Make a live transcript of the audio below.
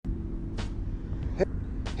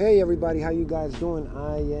Hey everybody, how you guys doing?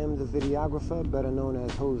 I am the videographer, better known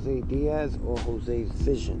as Jose Diaz or Jose's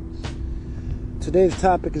Visions. Today's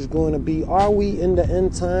topic is going to be, are we in the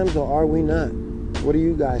end times or are we not? What do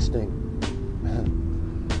you guys think?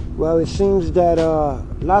 Well, it seems that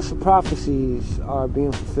lots of prophecies are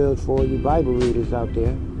being fulfilled for you Bible readers out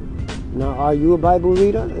there. Now, are you a Bible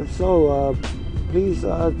reader? If so, please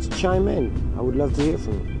chime in. I would love to hear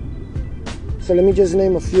from you. So let me just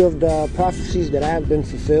name a few of the prophecies that have been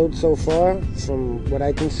fulfilled so far from what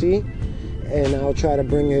I can see, and I'll try to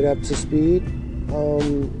bring it up to speed.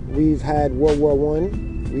 We've had World War I,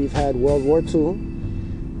 we've had World War II,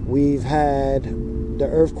 we've had the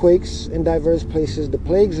earthquakes in diverse places, the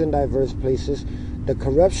plagues in diverse places, the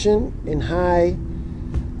corruption in high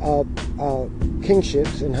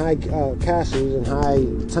kingships, in high castles, and high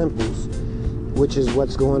temples, which is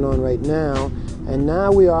what's going on right now. And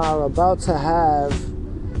now we are about to have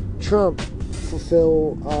Trump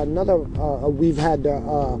fulfill another. We've had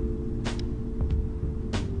the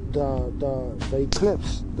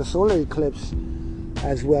eclipse, the solar eclipse,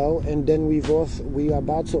 as well, and then we are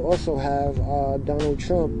about to also have Donald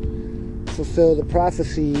Trump fulfill the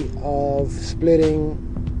prophecy of splitting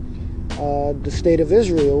the state of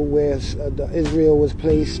Israel, where Israel was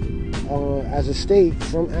placed as a state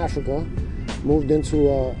from Africa, moved into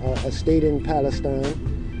a state in Palestine,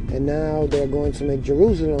 and now they're going to make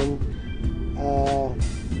Jerusalem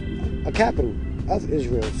a capital of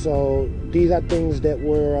Israel. So these are things that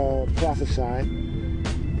were prophesied,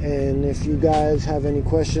 and if you guys have any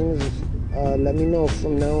questions, let me know.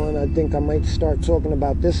 From now on, I think I might start talking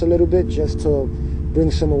about this a little bit, just to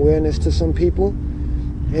bring some awareness to some people,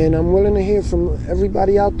 and I'm willing to hear from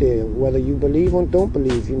everybody out there, whether you believe or don't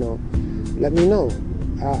believe. Let me know.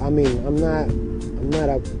 I'm not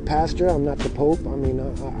a pastor. I'm not the Pope.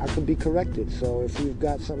 I could be corrected. So if you've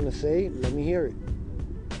got something to say, let me hear it.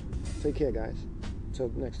 Take care, guys.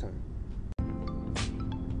 Till next time.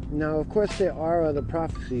 Now, of course, there are other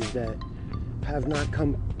prophecies that have not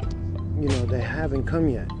come, they haven't come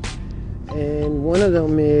yet. And one of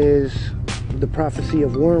them is the prophecy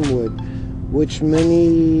of Wormwood, which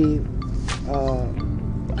many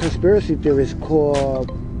conspiracy theorists call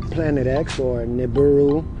Planet X or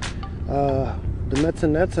Nibiru. The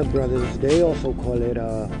Metaneta brothers, they also call it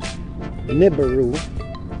Nibiru.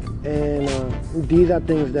 And these are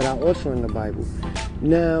things that are also in the Bible.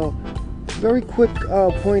 Now, very quick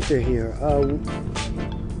pointer here.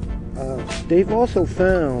 They've also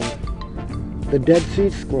found the Dead Sea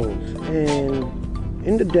Scrolls. And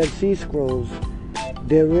in the Dead Sea Scrolls,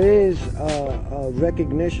 there is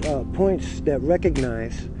recognition points that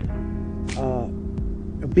recognize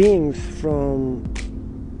beings from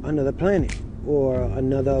another planet or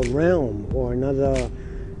another realm or another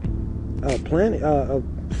planet,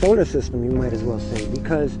 solar system, you might as well say,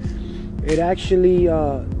 because it actually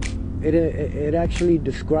it actually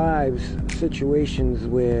describes situations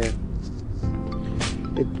where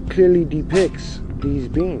it clearly depicts these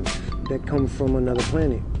beings that come from another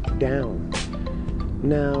planet down.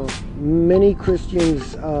 Now, many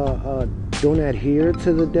Christians don't adhere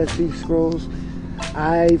to the Dead Sea Scrolls.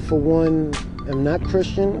 I, for one, am not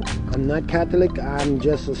Christian. I'm not Catholic. I'm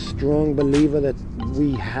just a strong believer that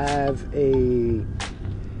we have a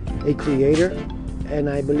creator, and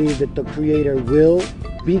I believe that the creator will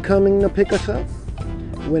be coming to pick us up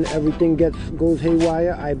when everything goes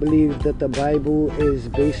haywire. I believe that the Bible is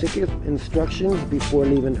basic instructions before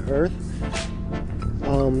leaving Earth.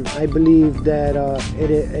 I believe that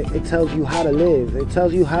it tells you how to live. It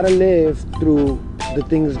tells you how to live through the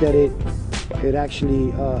things that it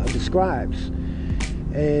actually describes,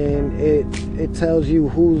 and it tells you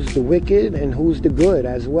who's the wicked and who's the good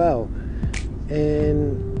as well.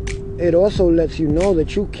 And it also lets you know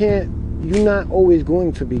that you're not always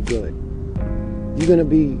going to be good. You're going to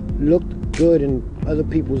be looked good in other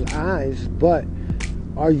people's eyes, but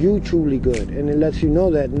are you truly good? And it lets you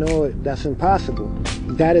know that no, that's impossible.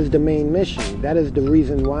 That is the main mission. That is the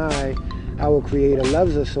reason why our Creator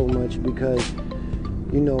loves us so much, because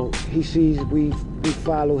He sees we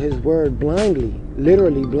follow His word blindly,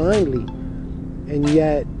 literally blindly, and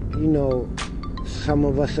yet some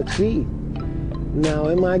of us succeed. Now,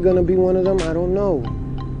 am I going to be one of them? I don't know.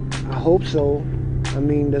 I hope so.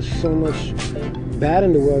 There's so much bad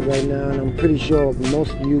in the world right now, and I'm pretty sure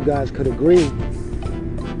most of you guys could agree.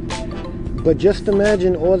 But just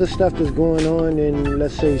imagine all the stuff that's going on in,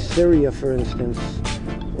 let's say, Syria, for instance,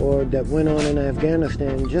 or that went on in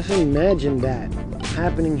Afghanistan. Just imagine that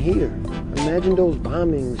happening here. Imagine those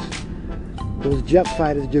bombings, those jet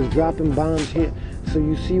fighters just dropping bombs here. So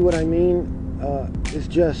you see what I mean?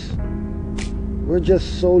 We're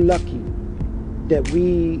just so lucky that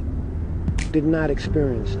we did not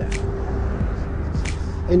experience that.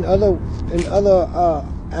 In other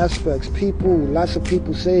aspects, lots of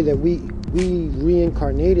people say that we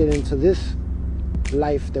reincarnated into this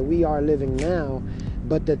life that we are living now,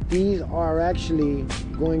 but that these are actually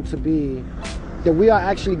going to be, that we are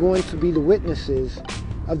actually going to be the witnesses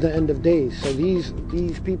of the end of days. So these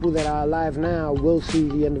people that are alive now will see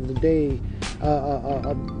the end of the day,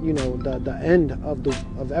 the end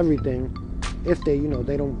of everything, if they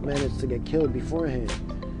don't manage to get killed beforehand.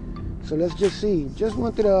 So let's just see. Just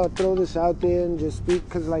wanted to throw this out there and just speak,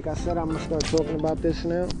 because like I said, I'm gonna start talking about this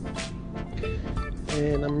now,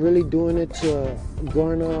 and I'm really doing it to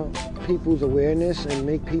garner people's awareness and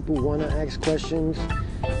make people want to ask questions.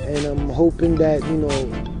 And I'm hoping that,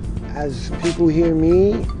 as people hear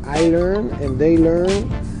me, I learn and they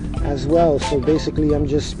learn as well. So basically, I'm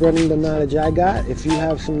just spreading the knowledge I got. If you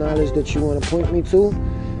have some knowledge that you want to point me to,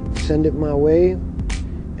 send it my way,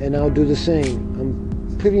 and I'll do the same.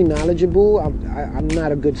 I'm pretty knowledgeable. I'm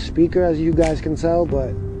not a good speaker, as you guys can tell,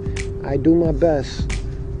 but I do my best.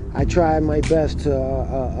 I try my best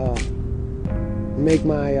to make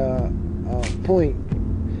my point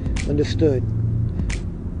understood.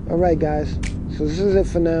 All right, guys. So this is it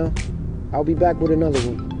for now. I'll be back with another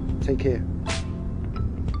one. Take care.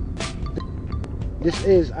 This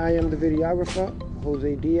is I Am the Videographer,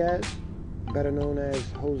 Jose Diaz, better known as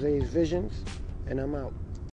Jose's Visions, and I'm out.